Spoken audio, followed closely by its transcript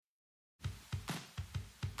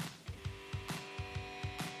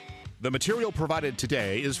The material provided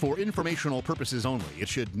today is for informational purposes only. It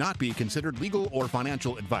should not be considered legal or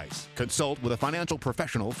financial advice. Consult with a financial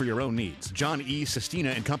professional for your own needs. John E. Sestina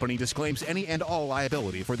and Company disclaims any and all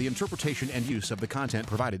liability for the interpretation and use of the content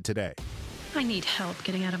provided today. I need help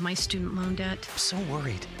getting out of my student loan debt. I'm so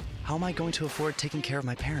worried. How am I going to afford taking care of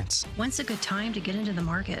my parents? When's a good time to get into the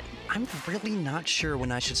market? I'm really not sure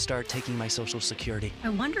when I should start taking my Social Security. I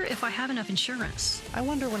wonder if I have enough insurance. I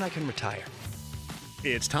wonder when I can retire.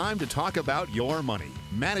 It's time to talk about your money.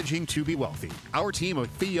 Managing to be wealthy. Our team of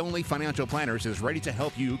fee-only financial planners is ready to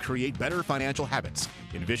help you create better financial habits,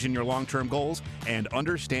 envision your long-term goals, and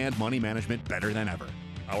understand money management better than ever.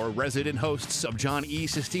 Our resident hosts of John E.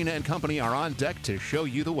 Sestina and Company are on deck to show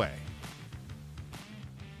you the way.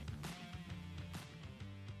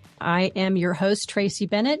 I am your host, Tracy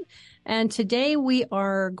Bennett, and today we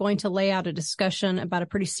are going to lay out a discussion about a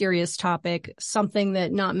pretty serious topic, something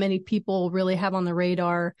that not many people really have on the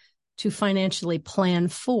radar to financially plan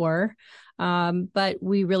for, but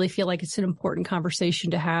we really feel like it's an important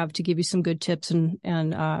conversation to have to give you some good tips and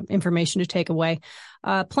information to take away.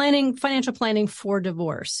 Financial planning for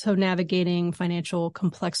divorce, so navigating financial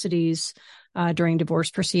complexities during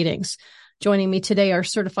divorce proceedings. Joining me today are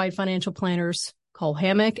certified financial planners Cole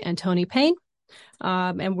Hammock and Tony Payne.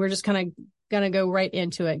 And we're just kind of going to go right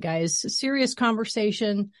into it, guys. A serious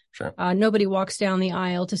conversation. Sure. Nobody walks down the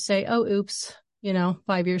aisle to say, oh, oops,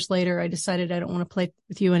 5 years later, I decided I don't want to play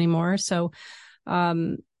with you anymore. So,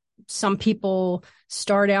 some people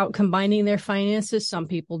start out combining their finances. Some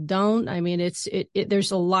people don't. I mean,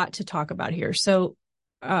 there's a lot to talk about here. So,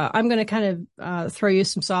 I'm going to kind of throw you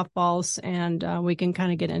some softballs and we can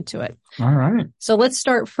kind of get into it. All right. So let's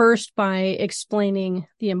start first by explaining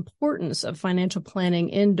the importance of financial planning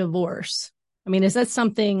in divorce. I mean, is that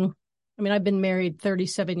something? I mean, I've been married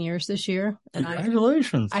 37 years this year. And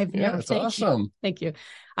Congratulations. I've never, that's awesome. Thank you.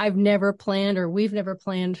 I've never planned, or we've never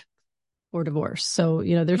planned for divorce. So,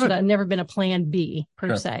 there's never been a plan B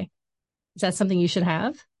per se. Is that something you should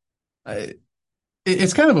have?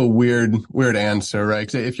 It's kind of a weird answer, right?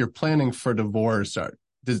 'Cause if you're planning for divorce,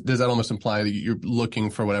 does that almost imply that you're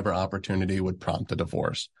looking for whatever opportunity would prompt a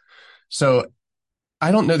divorce? So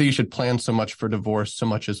I don't know that you should plan so much for divorce so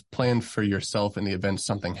much as plan for yourself in the event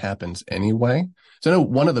something happens anyway. So I know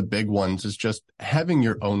one of the big ones is just having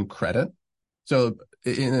your own credit. So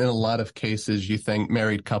in a lot of cases, you think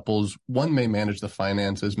married couples, one may manage the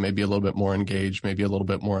finances, maybe a little bit more engaged, maybe a little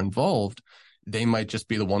bit more involved. They might just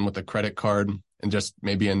be the one with the credit card and just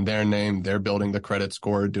maybe in their name, they're building the credit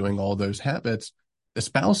score, doing all those habits. The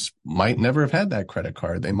spouse might never have had that credit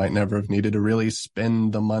card. They might never have needed to really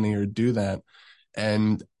spend the money or do that.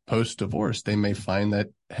 And post-divorce, they may find that,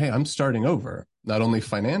 hey, I'm starting over, not only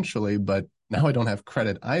financially, but now I don't have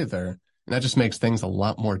credit either. And that just makes things a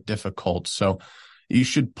lot more difficult. So you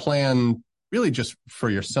should plan really just for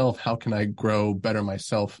yourself. How can I grow better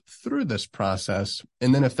myself through this process?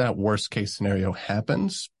 And then if that worst case scenario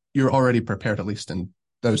happens, you're already prepared, at least in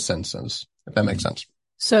those senses, if that makes sense.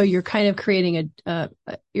 So you're kind of creating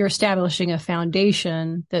you're establishing a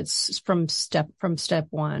foundation that's from step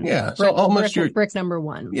one. Yeah. So almost brick number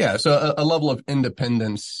one. Yeah. So a level of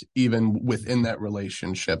independence even within that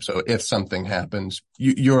relationship. So if something happens,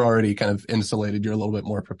 you're already kind of insulated. You're a little bit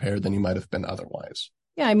more prepared than you might have been otherwise.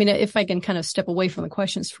 Yeah, I mean, if I can kind of step away from the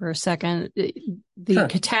questions for a second, the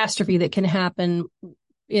catastrophe that can happen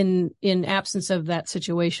in absence of that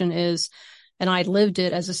situation is, and I lived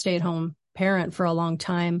it as a stay-at-home parent for a long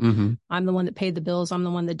time. Mm-hmm. I'm the one that paid the bills. I'm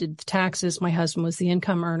the one that did the taxes. My husband was the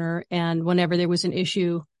income earner. And whenever there was an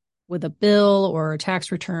issue with a bill or a tax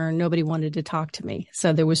return, nobody wanted to talk to me.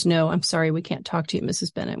 So there was no, I'm sorry, we can't talk to you,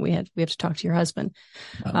 Mrs. Bennett. We have to talk to your husband.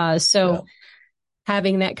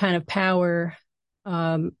 Having that kind of power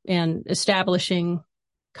and establishing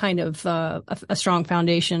kind of a strong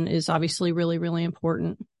foundation is obviously really, really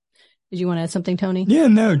important. Did you want to add something, Tony? Yeah,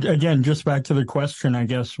 no, again, just back to the question, I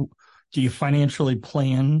guess, do you financially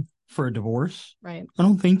plan for a divorce? Right. I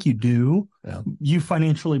don't think you do. Yeah. You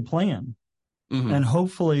financially plan. Mm-hmm. And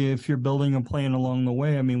hopefully if you're building a plan along the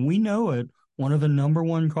way, I mean, we know it. One of the number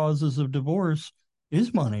one causes of divorce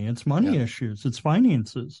is money. It's money issues. It's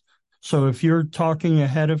finances. So if you're talking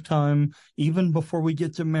ahead of time, even before we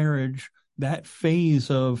get to marriage, that phase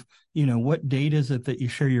of, what date is it that you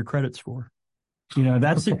share your credit score?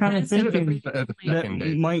 That's the kind of thinking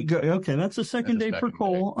that might go. Okay, that's the second date for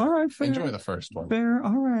Cole. All right, fair. Enjoy the first one. Fair.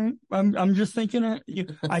 All right. I'm just thinking.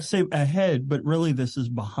 I say ahead, but really this is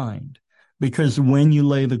behind, because when you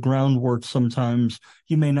lay the groundwork, sometimes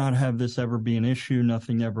you may not have this ever be an issue.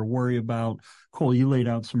 Nothing to ever worry about. Cole, you laid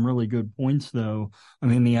out some really good points, though. I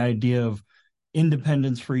mean, the idea of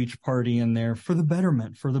independence for each party in there for the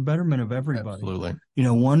betterment of everybody. Absolutely.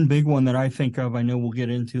 One big one that I think of, I know we'll get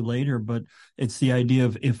into later, but it's the idea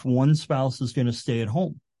of if one spouse is going to stay at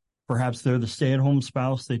home, perhaps they're the stay-at-home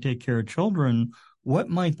spouse, they take care of children, what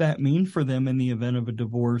might that mean for them in the event of a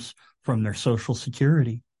divorce from their Social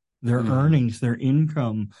Security, their earnings, their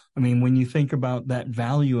income? I mean, when you think about that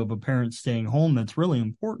value of a parent staying home, that's really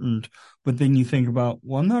important. But then you think about,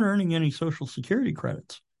 well, I'm not earning any Social Security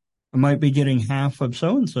credits. I might be getting half of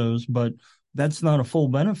so-and-so's, but that's not a full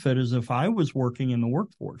benefit as if I was working in the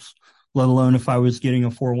workforce, let alone if I was getting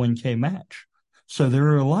a 401k match. So there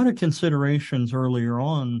are a lot of considerations earlier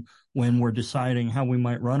on when we're deciding how we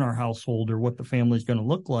might run our household or what the family's going to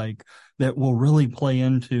look like that will really play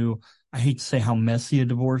into, I hate to say how messy a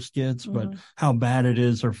divorce gets, but how bad it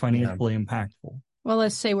is or financially impactful. Well,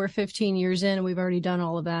 let's say we're 15 years in and we've already done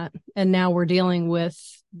all of that. And now we're dealing with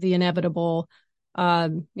the inevitable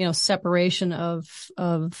separation of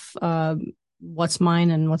what's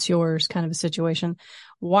mine and what's yours kind of a situation.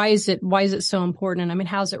 Why is it so important? And I mean,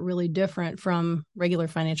 how's it really different from regular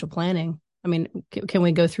financial planning? I mean, can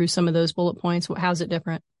we go through some of those bullet points? How's it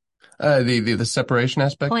different? The separation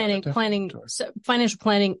aspect? Financial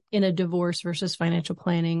planning in a divorce versus financial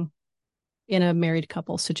planning in a married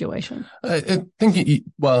couple situation. I think,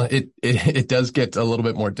 it does get a little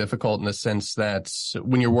bit more difficult in the sense that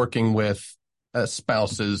when you're working with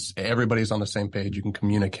spouses, everybody's on the same page. You can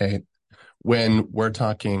communicate. When we're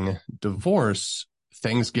talking divorce,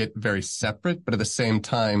 things get very separate, but at the same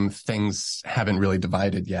time, things haven't really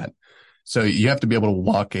divided yet. So you have to be able to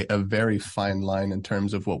walk a very fine line in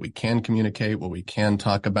terms of what we can communicate, what we can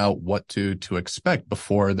talk about, what to expect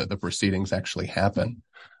before the proceedings actually happen.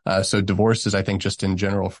 So divorces, I think, just in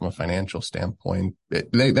general, from a financial standpoint,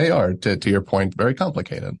 they are, to your point, very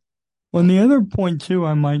complicated. Well, and the other point, too,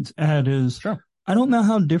 I might add is, Sure. I don't know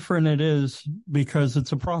how different it is because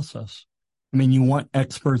it's a process. I mean, you want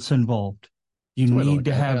experts involved. You need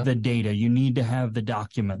to have the data. You need to have the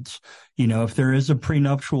documents. If there is a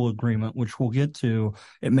prenuptial agreement, which we'll get to,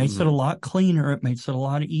 it makes it a lot cleaner. It makes it a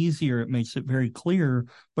lot easier. It makes it very clear.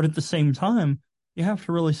 But at the same time, you have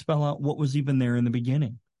to really spell out what was even there in the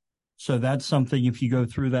beginning. So that's something, if you go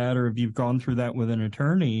through that or if you've gone through that with an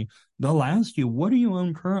attorney, they'll ask you, what do you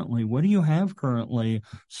own currently? What do you have currently?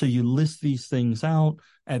 So you list these things out.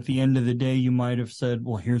 At the end of the day, you might have said,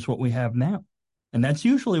 well, here's what we have now. And that's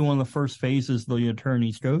usually one of the first phases the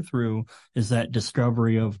attorneys go through, is that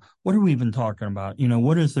discovery of, what are we even talking about?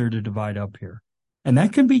 What is there to divide up here? And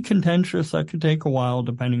that can be contentious. That could take a while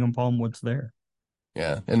depending upon what's there.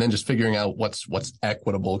 Yeah. And then just figuring out what's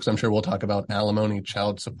equitable, because I'm sure we'll talk about alimony,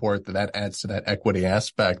 child support, that adds to that equity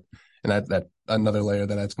aspect. And that another layer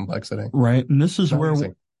that adds complexity. Right. And this is where,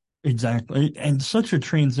 exactly. And such a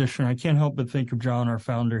transition. I can't help but think of John, our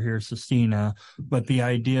founder here, Sistina, but the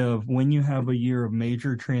idea of when you have a year of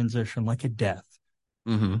major transition, like a death,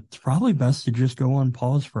 it's probably best to just go on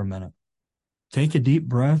pause for a minute. Take a deep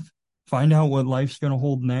breath. Find out what life's going to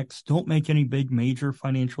hold next. Don't make any big major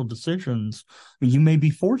financial decisions. I mean, you may be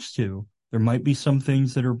forced to. There might be some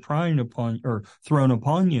things that are thrown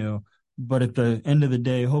upon you, but at the end of the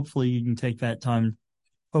day, hopefully you can take that time,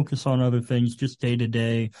 focus on other things just day to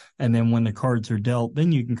day. And then when the cards are dealt,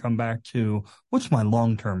 then you can come back to, what's my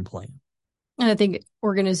long-term plan? And I think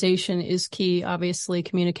organization is key. Obviously,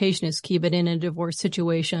 communication is key, but in a divorce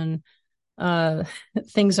situation,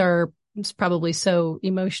 things are probably so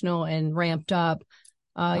emotional and ramped up.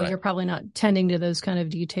 Right. You're probably not tending to those kind of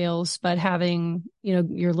details, but having,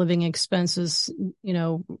 your living expenses,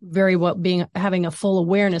 very well having a full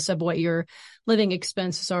awareness of what your living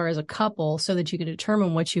expenses are as a couple so that you can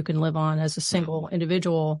determine what you can live on as a single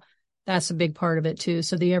individual. That's a big part of it too.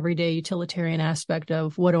 So the everyday utilitarian aspect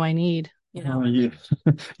of, what do I need?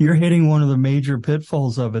 You're hitting one of the major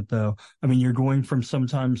pitfalls of it, though. I mean, you're going from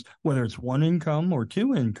sometimes, whether it's one income or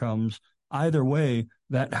two incomes, either way,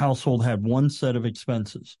 that household had one set of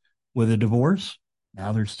expenses. With a divorce,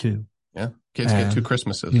 now there's two. Yeah. Kids get two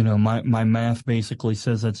Christmases. My math basically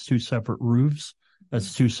says that's two separate roofs.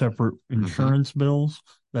 That's two separate insurance bills.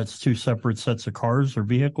 That's two separate sets of cars or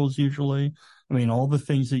vehicles usually. I mean, all the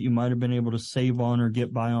things that you might have been able to save on or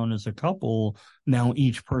get by on as a couple, now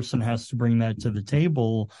each person has to bring that to the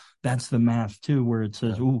table. That's the math too, where it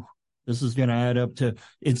says, ooh, this is going to add up to,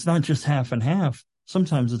 it's not just half and half.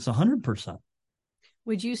 Sometimes it's 100%.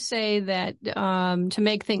 Would you say that to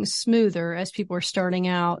make things smoother as people are starting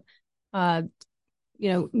out,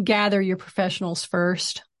 gather your professionals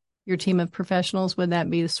first, your team of professionals? Would that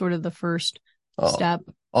be sort of the first step?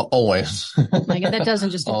 Always. Like, that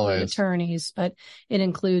doesn't just include attorneys, but it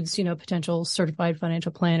includes, potential certified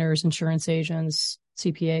financial planners, insurance agents,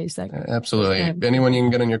 CPAs. Absolutely. Anyone you can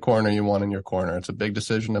get in your corner, you want in your corner. It's a big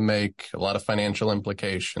decision to make, a lot of financial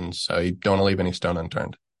implications. So you don't want to leave any stone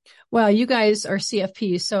unturned. Well, you guys are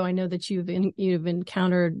CFPs, so I know that you've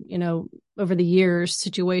encountered, over the years,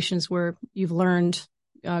 situations where you've learned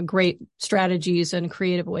great strategies and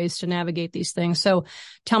creative ways to navigate these things. So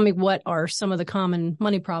tell me, what are some of the common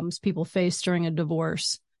money problems people face during a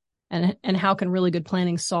divorce, and how can really good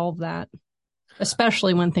planning solve that,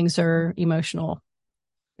 especially when things are emotional?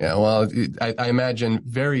 Yeah, well, I imagine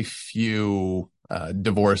very few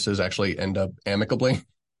divorces actually end up amicably,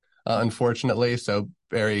 unfortunately. So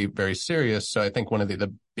very, very serious. So I think one of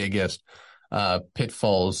the biggest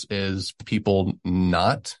pitfalls is people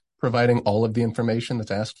not providing all of the information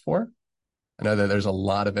that's asked for. I know that there's a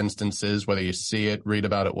lot of instances, whether you see it, read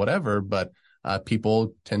about it, whatever, but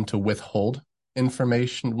people tend to withhold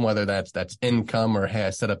information, whether that's income or, hey, I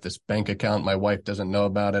set up this bank account, my wife doesn't know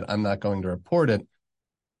about it, I'm not going to report it.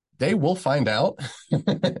 They will find out.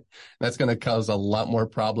 That's going to cause a lot more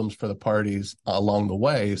problems for the parties along the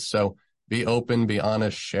way. So be open, be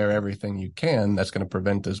honest, share everything you can. That's going to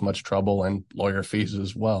prevent as much trouble and lawyer fees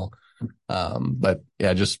as well. But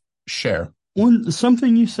yeah, just share.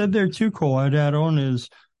 Something you said there too, Cole, I'd add on is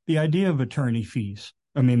the idea of attorney fees.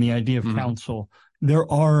 I mean, the idea of counsel. There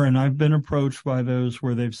are, and I've been approached by those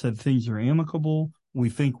where they've said things are amicable.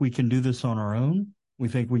 We think we can do this on our own. We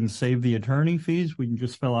think we can save the attorney fees. We can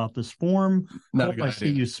just fill out this form. I see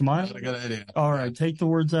you smile. Not a good idea. All right, take the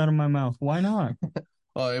words out of my mouth. Why not?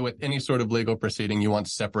 Well, with any sort of legal proceeding, you want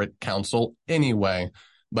separate counsel anyway.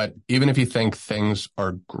 But even if you think things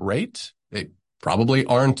are great, they probably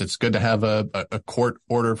aren't. It's good to have a court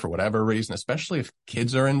order for whatever reason, especially if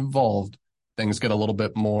kids are involved. Things get a little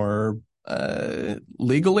bit more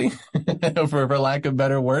legally, for lack of a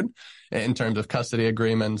better word, in terms of custody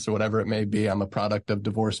agreements or whatever it may be. I'm a product of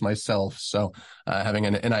divorce myself. So having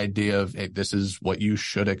an idea of, hey, this is what you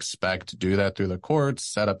should expect, do that through the courts,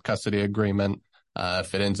 set up custody agreement.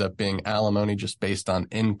 If it ends up being alimony just based on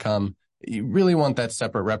income, you really want that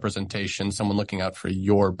separate representation, someone looking out for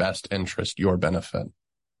your best interest, your benefit.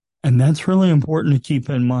 And that's really important to keep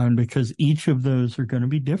in mind, because each of those are going to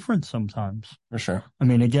be different sometimes. For sure. I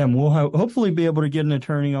mean, again, we'll hopefully be able to get an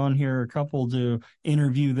attorney on here, a couple, to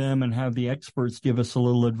interview them and have the experts give us a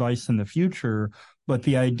little advice in the future. But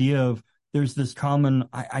the idea of, there's this common,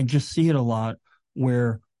 I just see it a lot,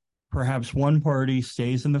 where perhaps one party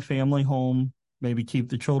stays in the family home, maybe keep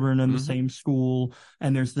the children in the same school,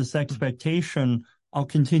 and there's this expectation, I'll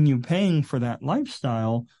continue paying for that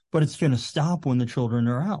lifestyle, but it's going to stop when the children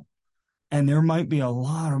are out. And there might be a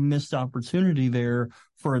lot of missed opportunity there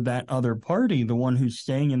for that other party, the one who's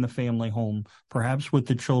staying in the family home, perhaps with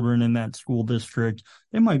the children in that school district.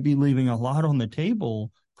 They might be leaving a lot on the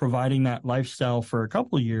table, providing that lifestyle for a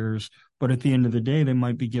couple of years, but at the end of the day, they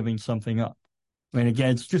might be giving something up. I mean,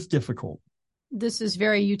 again, it's just difficult. This is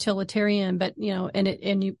very utilitarian, but,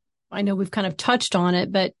 I know we've kind of touched on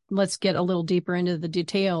it, but let's get a little deeper into the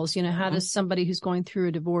details. How does somebody who's going through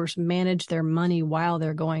a divorce manage their money while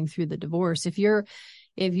they're going through the divorce? If you're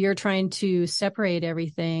trying to separate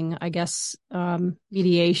everything, I guess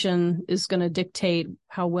mediation is going to dictate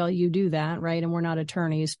how well you do that, right? And we're not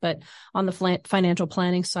attorneys, but on the financial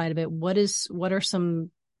planning side of it, what are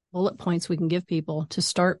some bullet points we can give people to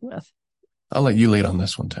start with? I'll let you lead on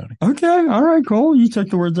this one, Tony. Okay. All right, Cole. You took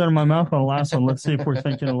the words out of my mouth on the last one. Let's see if we're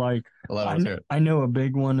thinking alike. I know a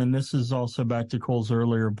big one, and this is also back to Cole's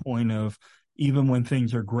earlier point of, even when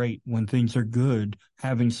things are great, when things are good,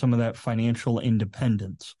 having some of that financial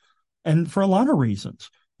independence. And for a lot of reasons.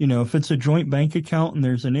 If it's a joint bank account and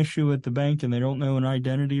there's an issue at the bank and they don't know an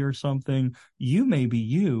identity or something, you may be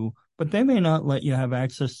you, but they may not let you have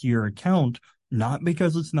access to your account, not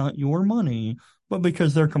because it's not your money, but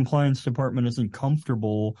because their compliance department isn't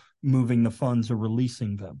comfortable moving the funds or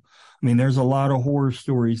releasing them. I mean, there's a lot of horror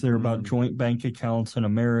stories there about joint bank accounts in a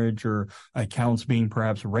marriage, or accounts being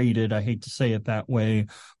perhaps raided. I hate to say it that way,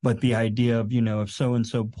 but the idea of, if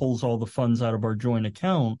so-and-so pulls all the funds out of our joint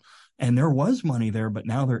account and there was money there, but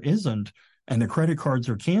now there isn't, and the credit cards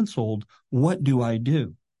are canceled, what do I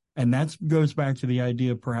do? And that goes back to the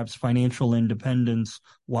idea of perhaps financial independence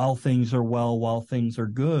while things are well, while things are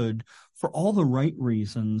good, for all the right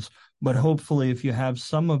reasons. But hopefully, if you have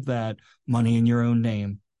some of that money in your own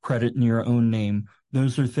name, credit in your own name,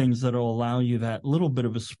 those are things that will allow you that little bit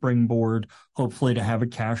of a springboard, hopefully to have a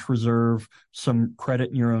cash reserve, some credit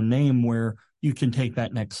in your own name where you can take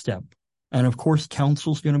that next step. And of course,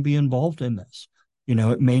 counsel's going to be involved in this.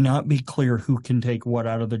 It may not be clear who can take what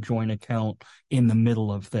out of the joint account in the middle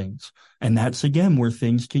of things. And that's, again, where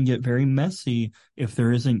things can get very messy if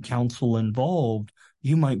there isn't counsel involved,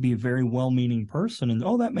 you might be a very well-meaning person and,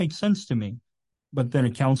 oh, that makes sense to me. But then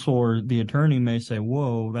a counsel or the attorney may say,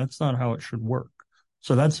 whoa, that's not how it should work.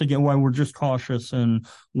 So that's, again, why we're just cautious. And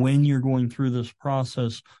when you're going through this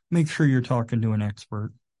process, make sure you're talking to an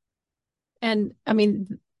expert. And I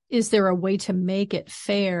mean, is there a way to make it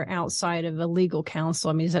fair outside of a legal counsel?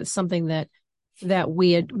 I mean, is that something that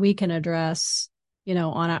we can address,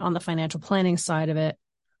 on the financial planning side of it?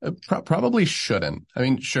 Probably shouldn't. I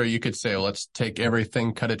mean, sure, you could say, well, let's take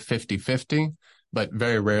everything, cut it 50-50. But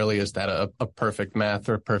very rarely is that a perfect math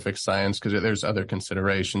or a perfect science, because there's other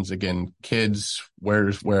considerations. Again, kids, where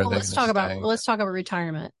are they? Let's talk about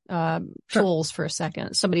retirement tools for a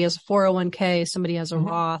second. Somebody has a 401k, somebody has a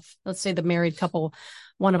Roth. Let's say the married couple,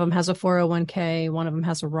 one of them has a 401k, one of them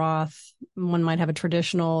has a Roth. One might have a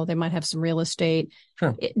traditional. They might have some real estate.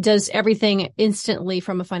 Sure. Does everything instantly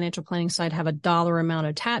from a financial planning side have a dollar amount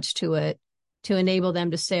attached to it to enable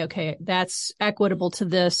them to say, okay, that's equitable to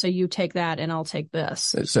this, so you take that and I'll take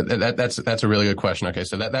this? So that's a really good question. Okay,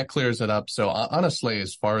 so that clears it up. So honestly,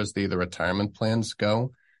 as far as the retirement plans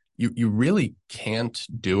go, you really can't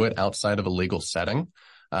do it outside of a legal setting,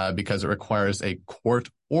 because it requires a court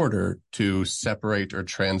order to separate or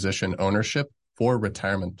transition ownership for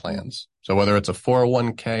retirement plans. So whether it's a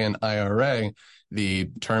 401k and IRA,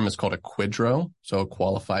 the term is called a QDRO, so a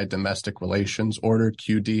Qualified Domestic Relations Order,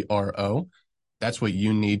 QDRO. That's what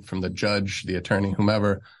you need from the judge, the attorney,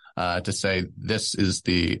 whomever, to say this is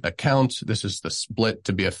the account, this is the split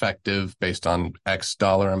to be effective based on X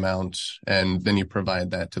dollar amount, and then you provide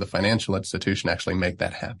that to the financial institution to actually make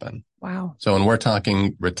that happen. Wow. So when we're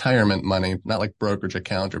talking retirement money, not like brokerage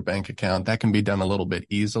account or bank account, that can be done a little bit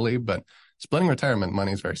easily, but splitting retirement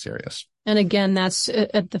money is very serious. And again, that's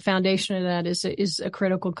at the foundation of that is a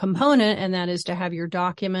critical component, and that is to have your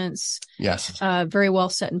documents very well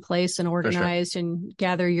set in place and organized, and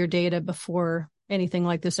gather your data before anything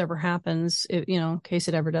like this ever happens, in case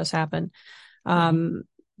it ever does happen,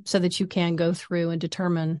 so that you can go through and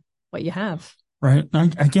determine what you have. Right. I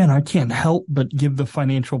can't help but give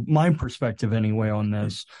my perspective anyway on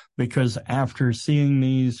this, because after seeing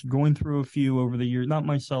these, going through a few over the years, not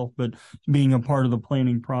myself, but being a part of the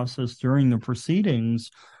planning process during the proceedings,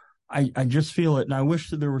 I just feel it. And I wish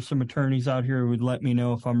that there were some attorneys out here who would let me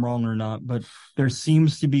know if I'm wrong or not. But there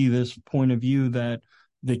seems to be this point of view that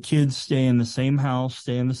the kids stay in the same house,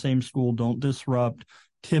 stay in the same school, don't disrupt.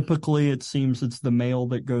 Typically, it seems it's the male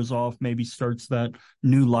that goes off, maybe starts that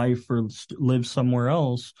new life or lives somewhere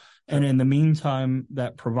else. And in the meantime,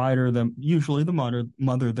 that provider, usually the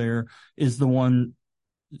mother there, is the one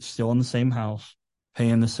still in the same house,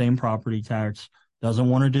 paying the same property tax, doesn't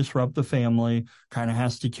want to disrupt the family, kind of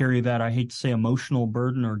has to carry that, I hate to say, emotional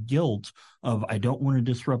burden or guilt of, I don't want to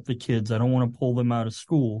disrupt the kids, I don't want to pull them out of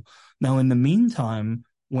school. Now, in the meantime,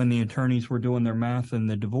 when the attorneys were doing their math in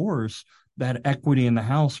the divorce, that equity in the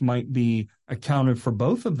house might be accounted for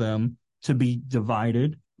both of them to be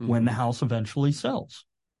divided when the house eventually sells.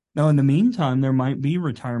 Now, in the meantime, there might be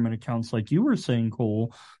retirement accounts, like you were saying,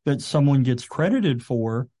 Cole, that someone gets credited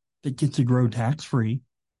for that get to grow tax-free,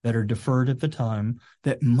 that are deferred at the time,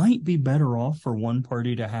 that might be better off for one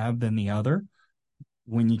party to have than the other.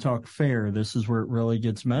 When you talk fair, this is where it really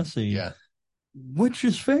gets messy. Yeah. Which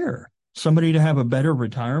is fair? Somebody to have a better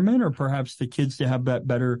retirement, or perhaps the kids to have that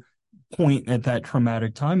better point at that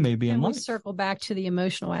traumatic time, maybe in life. We'll circle back to the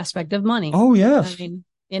emotional aspect of money. Oh, yes. I mean,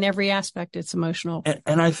 in every aspect, it's emotional.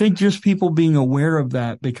 And I think just people being aware of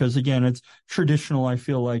that, because again, it's traditional. I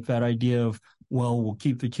feel like that idea of, well, we'll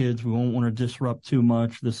keep the kids, we won't want to disrupt too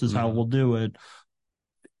much, this is how we'll do it.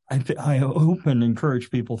 I hope and encourage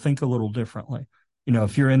people, think a little differently.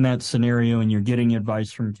 If you're in that scenario and you're getting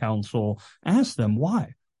advice from counsel, ask them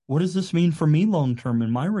why. What does this mean for me long-term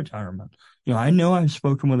in my retirement? I know I've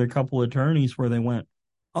spoken with a couple attorneys where they went,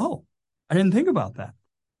 oh, I didn't think about that.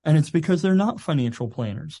 And it's because they're not financial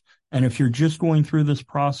planners. And if you're just going through this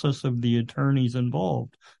process of the attorneys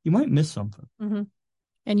involved, you might miss something. Mm-hmm.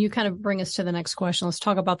 And you kind of bring us to the next question. Let's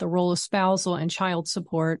talk about the role of spousal and child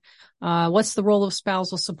support. What's the role of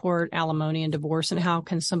spousal support, alimony, and divorce, and how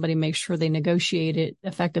can somebody make sure they negotiate it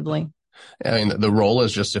effectively? I mean, the role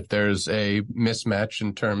is just if there's a mismatch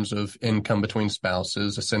in terms of income between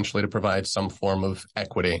spouses, essentially to provide some form of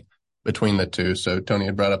equity between the two. So Tony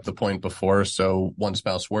had brought up the point before. So one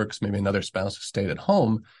spouse works, maybe another spouse has stayed at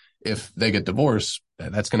home. If they get divorced,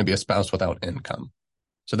 that's going to be a spouse without income.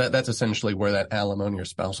 So that's essentially where that alimony or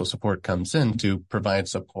spousal support comes in, to provide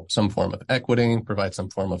some form of equity, provide some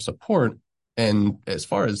form of support. And as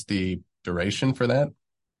far as the duration for that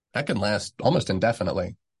can last almost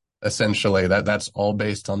indefinitely. Essentially, that's all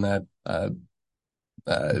based on that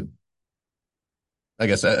I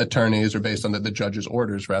guess, attorneys, or based on the judge's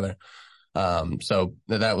orders, rather. So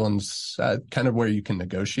that one's kind of where you can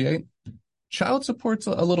negotiate. Child support's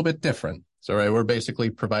a little bit different. So, right, we're basically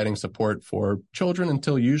providing support for children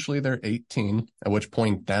until usually they're 18, at which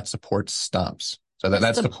point that support stops. So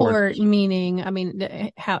that's support meaning, I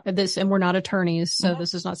mean, how this, and we're not attorneys, so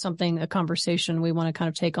this is not a conversation we want to kind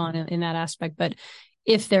of take on in that aspect. But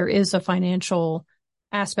if there is a financial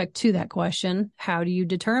aspect to that question, how do you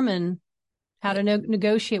determine how to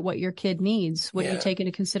negotiate what your kid needs? What do you take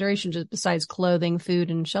into consideration just besides clothing,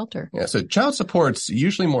 food, and shelter? Yeah. So child support's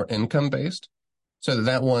usually more income based. So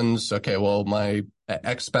that one's, okay, well, my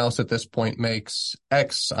ex-spouse at this point makes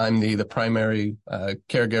X. I'm the primary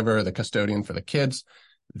caregiver, the custodian for the kids.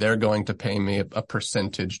 They're going to pay me a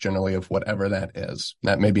percentage generally of whatever that is.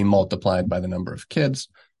 That may be multiplied by the number of kids,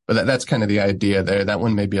 but that's kind of the idea there. That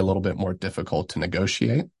one may be a little bit more difficult to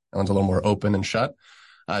negotiate. That one's a little more open and shut.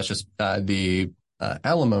 It's just the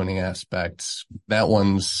alimony aspects. That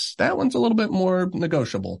one's a little bit more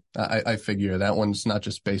negotiable. I figure that one's not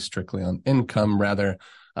just based strictly on income, rather,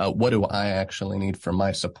 what do I actually need for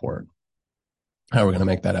my support? How are we going to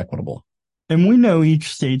make that equitable? And we know each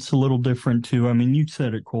state's a little different too. I mean, you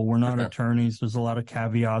said it, Cole. We're not attorneys. There's a lot of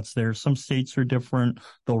caveats there. Some states are different.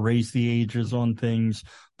 They'll raise the ages on things.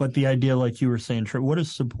 But the idea, like you were saying, Trey, what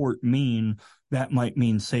does support mean? That might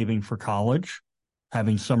mean saving for college,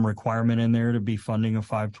 having some requirement in there to be funding a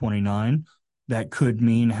 529. That could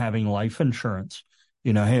mean having life insurance.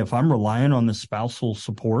 You know, hey, if I'm relying on the spousal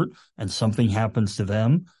support and something happens to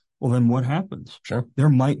them, well, then what happens? Sure. There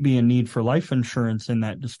might be a need for life insurance in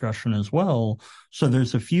that discussion as well. So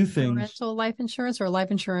there's a few things. Parental life insurance or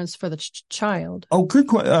life insurance for the child? Oh, good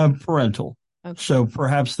question. Parental. Okay. So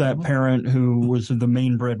perhaps that parent who was the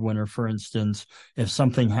main breadwinner, for instance, if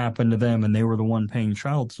something happened to them and they were the one paying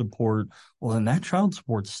child support, well, then that child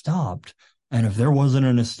support stopped. And if there wasn't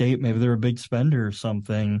an estate, maybe they're a big spender or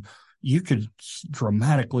something, you could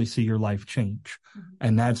dramatically see your life change.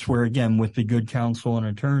 And that's where, again, with the good counsel and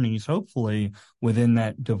attorneys, hopefully within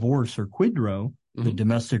that divorce or quidro, the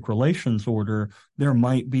domestic relations order, there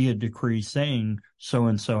might be a decree saying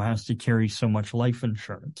so-and-so has to carry so much life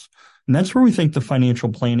insurance. And that's where we think the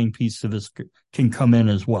financial planning piece of this can come in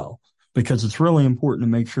as well, because it's really important to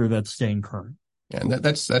make sure that's staying current. Yeah, and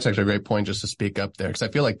that's actually a great point just to speak up there, because I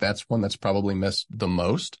feel like that's one that's probably missed the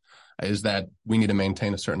most, is that we need to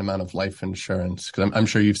maintain a certain amount of life insurance. Because I'm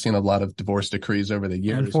sure you've seen a lot of divorce decrees over the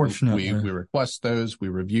years. Unfortunately. We request those, we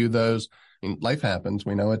review those. I mean, life happens,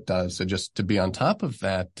 we know it does. So just to be on top of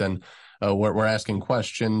that, and we're asking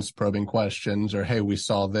questions, probing questions, or, hey, we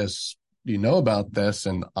saw this, you know about this,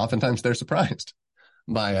 and oftentimes they're surprised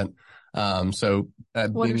by it.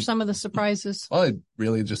 What are some of the surprises? Well,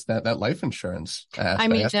 really just that life insurance. I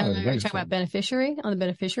mean, you're talking about beneficiary, on the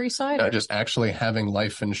beneficiary side? No, just actually having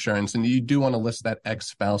life insurance. And you do want to list that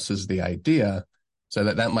ex-spouse as the idea. So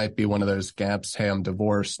that might be one of those gaps. Hey, I'm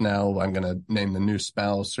divorced now. I'm going to name the new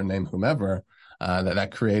spouse or name whomever.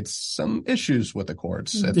 That creates some issues with the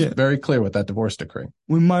courts. It's very clear with that divorce decree.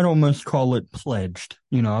 We might almost call it pledged.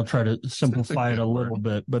 You know, I'll try to simplify it a little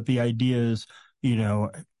bit, but the idea is, you know,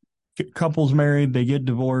 couples married, they get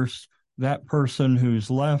divorced. That person who's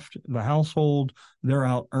left the household, they're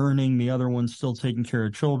out earning. The other one's still taking care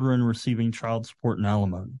of children, receiving child support and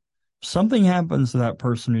alimony. Something happens to that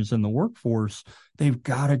person who's in the workforce, they've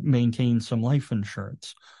got to maintain some life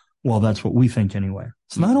insurance. Well, that's what we think anyway.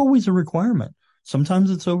 It's not always a requirement. Sometimes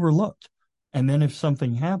it's overlooked. And then if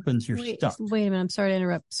something happens, you're stuck. Wait a minute. I'm sorry to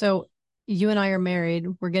interrupt. So you and I are married.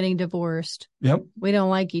 We're getting divorced. Yep. We don't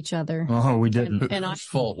like each other. Oh, we didn't. And Whose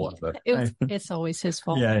fault was it? It's always his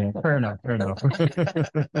fault. Yeah. Fair enough.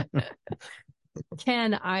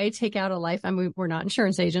 Can I take out a life? I mean, we're not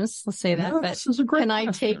insurance agents. Let's say that. No, but this is a great can I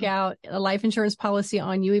question. take out a life insurance policy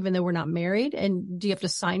on you, even though we're not married? And do you have to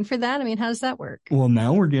sign for that? I mean, how does that work? Well,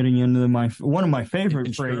 now we're getting into one of my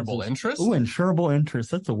favorite phrases. Insurable interest? Oh, insurable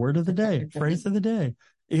interest. That's the word of the day, phrase of the day.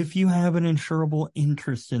 If you have an insurable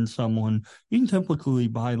interest in someone, you can typically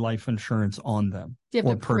buy life insurance on them. Do you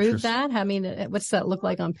have to prove purchase. that? I mean, what's that look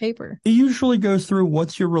like on paper? It usually goes through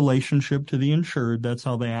what's your relationship to the insured. That's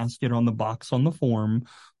how they ask it on the box on the form.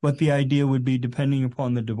 But the idea would be, depending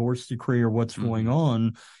upon the divorce decree or what's going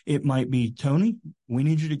on, it might be, Tony, we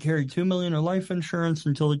need you to carry $2 million of life insurance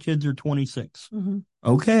until the kids are 26. Mm-hmm.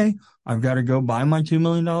 Okay, I've got to go buy my $2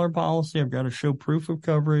 million policy. I've got to show proof of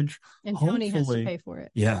coverage. And Tony has to pay for it.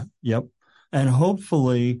 Yeah. Yep. And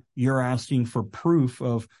hopefully you're asking for proof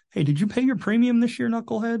of, hey, did you pay your premium this year,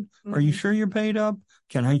 knucklehead? Mm-hmm. Are you sure you're paid up?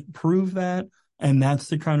 Can I prove that? And that's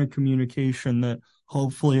the kind of communication that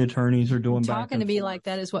Hopefully attorneys are doing back Talking and to me forth. like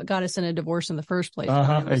that is what got us in a divorce in the first place.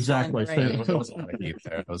 Exactly.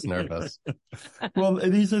 I was nervous. Well,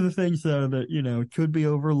 these are the things though that, could be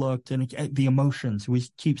overlooked, and the emotions, we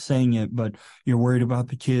keep saying it, but you're worried about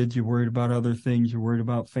the kids, you're worried about other things, you're worried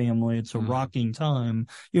about family. It's a rocking time.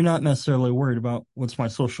 You're not necessarily worried about what's my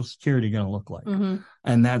Social Security going to look like. Mm-hmm.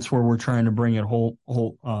 And that's where we're trying to bring it all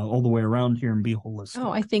the way around here and be holistic.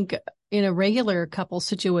 Oh, I think in a regular couple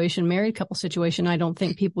situation, married couple situation, I don't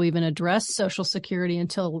think people even address Social Security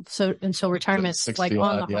until retirement's like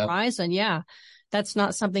on the horizon. Yeah. That's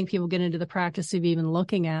not something people get into the practice of even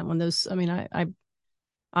looking at when those, I mean,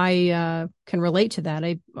 I can relate to that.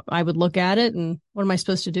 I would look at it and what am I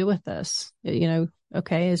supposed to do with this?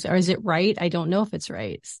 Okay. Is it right? I don't know if it's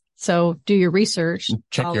right. So do your research.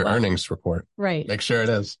 Check your earnings report. Right. Make sure it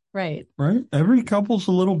is. Right. Right. Every couple's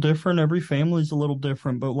a little different. Every family's a little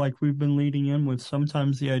different. But like we've been leading in with,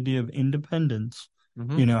 sometimes the idea of independence,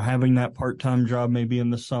 having that part-time job maybe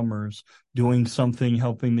in the summers, doing something,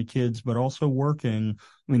 helping the kids, but also working.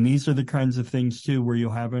 I mean, these are the kinds of things too, where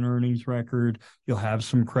you'll have an earnings record, you'll have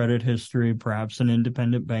some credit history, perhaps an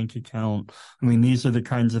independent bank account. I mean, these are the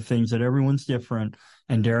kinds of things that everyone's different.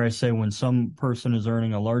 And dare I say, when some person is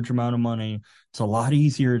earning a large amount of money, it's a lot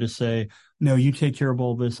easier to say, no, you take care of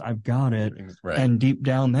all this. I've got it. Right. And deep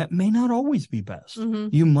down, that may not always be best. Mm-hmm.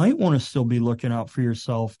 You might want to still be looking out for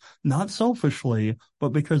yourself, not selfishly, but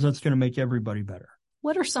because that's going to make everybody better.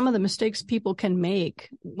 What are some of the mistakes people can make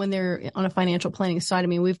when they're on a financial planning side? I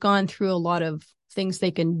mean, we've gone through a lot of things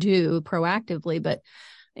they can do proactively, but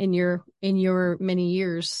in your many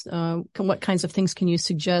years, what kinds of things can you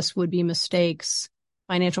suggest would be mistakes,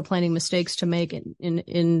 financial planning mistakes to make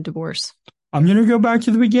in divorce? I'm going to go back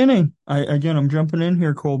to the beginning. I'm jumping in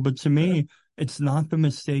here, Cole, but to me, it's not the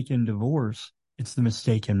mistake in divorce. It's the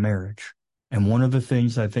mistake in marriage. And one of the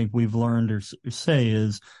things I think we've learned or say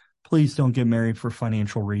is, please don't get married for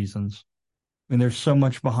financial reasons. I mean, there's so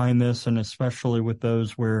much behind this, and especially with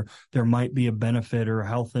those where there might be a benefit or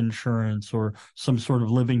health insurance or some sort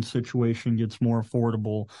of living situation gets more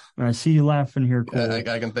affordable. And I see you laughing here, Cole.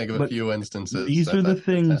 I can think of a few instances. These are the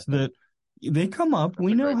things that they come up.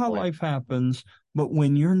 We know how life happens, but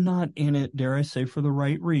when you're not in it, dare I say, for the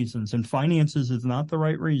right reasons, and finances is not the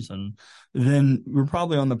right reason, then we're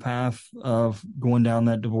probably on the path of going down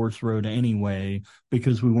that divorce road anyway,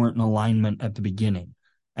 because we weren't in alignment at the beginning.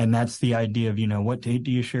 And that's the idea of, what date do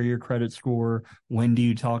you share your credit score? When do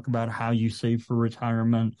you talk about how you save for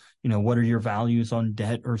retirement? What are your values on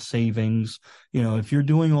debt or savings? If you're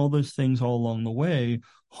doing all those things all along the way,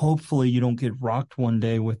 hopefully you don't get rocked one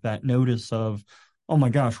day with that notice of, oh my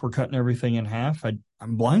gosh, we're cutting everything in half. I'm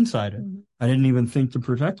blindsided. Mm-hmm. I didn't even think to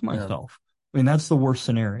protect myself. Yeah. I mean, that's the worst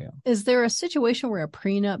scenario. Is there a situation where a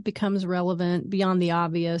prenup becomes relevant beyond the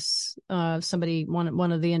obvious? One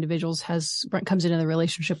of the individuals comes into the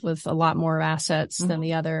relationship with a lot more assets than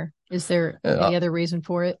the other. Is there any other reason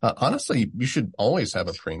for it? Honestly, you should always have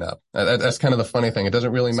a prenup. That's kind of the funny thing. It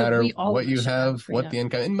doesn't really matter what you have, what the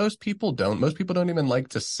income, and most people don't. Most people don't even like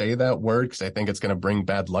to say that word because they think it's going to bring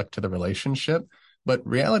bad luck to the relationship. But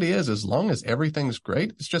reality is, as long as everything's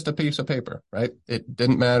great, it's just a piece of paper, right? It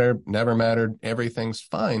didn't matter, never mattered, everything's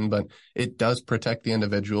fine, but it does protect the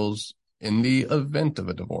individuals in the event of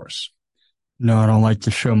a divorce. No, I don't like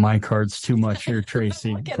to show my cards too much here,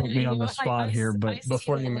 Tracy. Put me on the spot here, but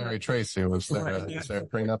before you married Tracy, was there a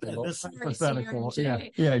prenup? This is hypothetical.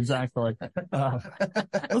 Yeah, exactly.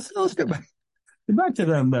 Let's get back to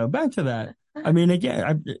them, though. Back to that. I mean, again,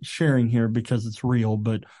 I'm sharing here because it's real,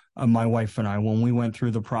 but my wife and I, when we went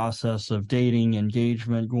through the process of dating,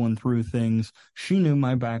 engagement, going through things, she knew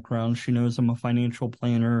my background. She knows I'm a financial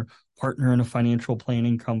planner, partner in a financial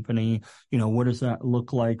planning company. What does that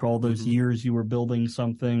look like? All those years you were building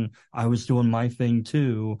something. I was doing my thing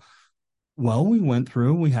too. Well, we went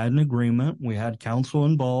through, we had an agreement, we had counsel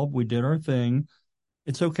involved, we did our thing.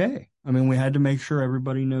 It's okay. I mean, we had to make sure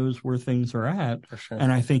everybody knows where things are at. For sure.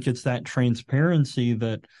 And I think it's that transparency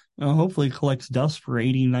that hopefully collects dust for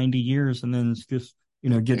 80, 90 years and then it's just,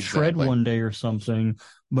 get shred one day or something.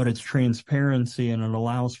 But it's transparency, and it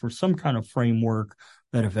allows for some kind of framework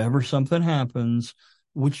that if ever something happens,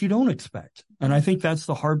 which you don't expect. And I think that's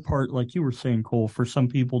the hard part, like you were saying, Cole, for some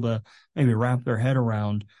people to maybe wrap their head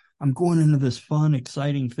around. I'm going into this fun,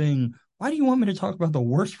 exciting thing. Why do you want me to talk about the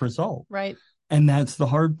worst result? Right. And that's the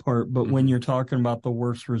hard part. But when you're talking about the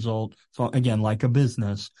worst result, so again, like a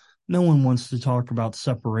business, no one wants to talk about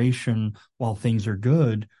separation while things are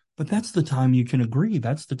good. But that's the time you can agree.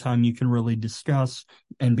 That's the time you can really discuss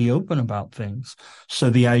and be open about things. So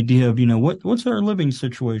the idea of, what's our living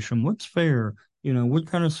situation? What's fair? What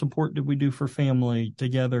kind of support did we do for family,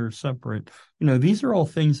 together, separate? These are all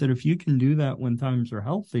things that if you can do that when times are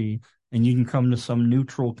healthy and you can come to some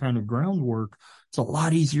neutral kind of groundwork, it's a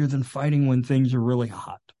lot easier than fighting when things are really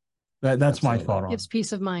hot. That's my thought on it. Gives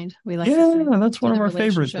peace of mind. We like that's one of our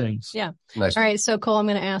favorite things. Yeah. Nice. All right. So Cole, I'm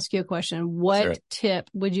going to ask you a question. What tip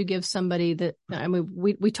would you give somebody that,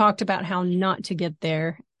 we talked about how not to get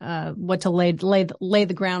there, what to lay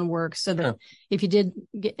the groundwork so that if you did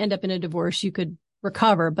end up in a divorce, you could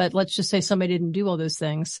recover. But let's just say somebody didn't do all those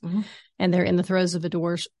things and they're in the throes of a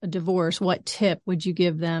divorce. What tip would you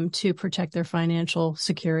give them to protect their financial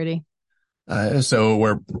security? So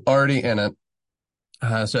we're already in it.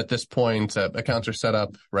 So at this point, accounts are set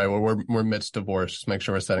up, right? We're midst divorce. Just make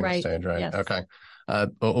sure we're setting the stage, right? Yes. Okay.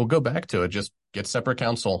 We'll go back to it. Just get separate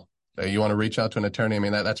counsel. You want to reach out to an attorney. I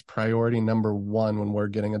mean, that's priority number one when we're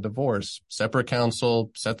getting a divorce. Separate counsel,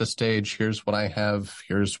 set the stage. Here's what I have.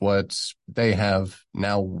 Here's what they have.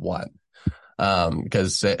 Now what?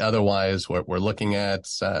 Because otherwise we're looking at,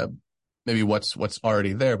 maybe what's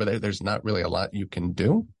already there, but there's not really a lot you can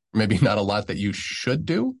do. Maybe not a lot that you should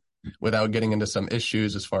do without getting into some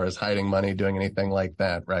issues as far as hiding money, doing anything like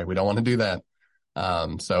that, right? We don't want to do that.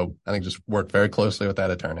 So I think just work very closely with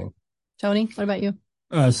that attorney. Tony, what about you?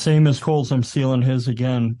 Same as Cole's. I'm stealing his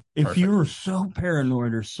again. If Perfect. you're so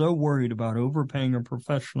paranoid or so worried about overpaying a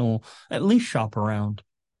professional, at least shop around.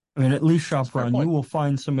 At least shop around. You will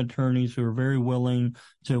find some attorneys who are very willing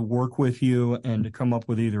to work with you and to come up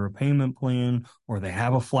with either a payment plan or they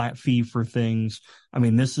have a flat fee for things.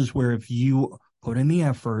 This is where if you put in the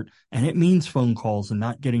effort, and it means phone calls and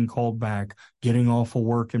not getting called back, getting off of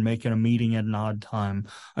work and making a meeting at an odd time.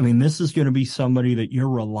 This is going to be somebody that you're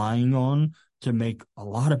relying on to make a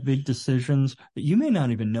lot of big decisions that you may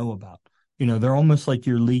not even know about. They're almost like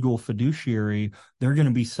your legal fiduciary. They're going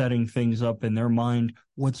to be setting things up in their mind,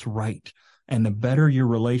 what's right. And the better your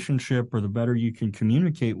relationship or the better you can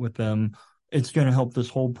communicate with them, it's going to help this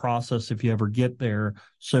whole process if you ever get there.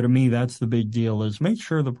 So to me, that's the big deal, is make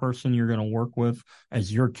sure the person you're going to work with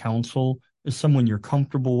as your counsel is someone you're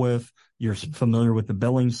comfortable with, you're familiar with the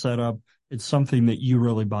billing setup. It's something that you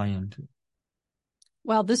really buy into.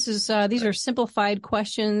 Well, these are simplified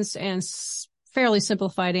questions and fairly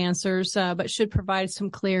simplified answers, but should provide some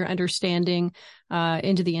clear understanding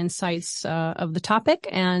into the insights of the topic.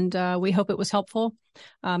 And we hope it was helpful.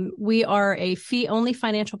 We are a fee-only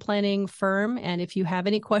financial planning firm. And if you have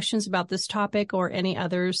any questions about this topic or any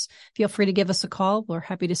others, feel free to give us a call. We're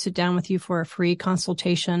happy to sit down with you for a free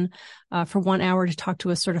consultation for 1 hour to talk to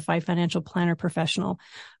a certified financial planner professional.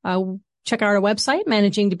 Check out our website,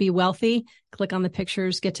 Managing to Be Wealthy. Click on the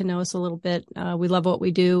pictures, get to know us a little bit. We love what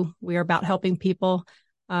we do. We are about helping people.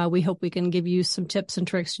 We hope we can give you some tips and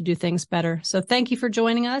tricks to do things better. So thank you for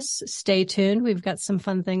joining us. Stay tuned. We've got some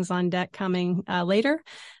fun things on deck coming later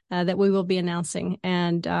that we will be announcing.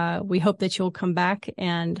 And we hope that you'll come back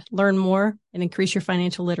and learn more and increase your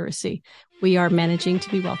financial literacy. We are Managing to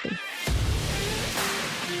Be Wealthy.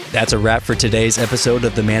 That's a wrap for today's episode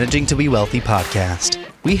of the Managing to Be Wealthy podcast.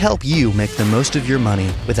 We help you make the most of your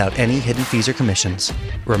money without any hidden fees or commissions.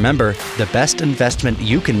 Remember, the best investment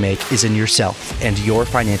you can make is in yourself and your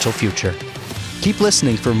financial future. Keep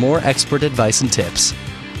listening for more expert advice and tips.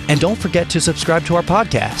 And don't forget to subscribe to our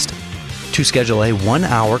podcast. To schedule a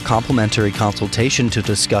 1-hour complimentary consultation to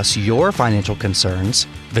discuss your financial concerns,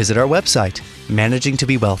 visit our website,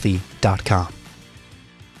 managingtobewealthy.com.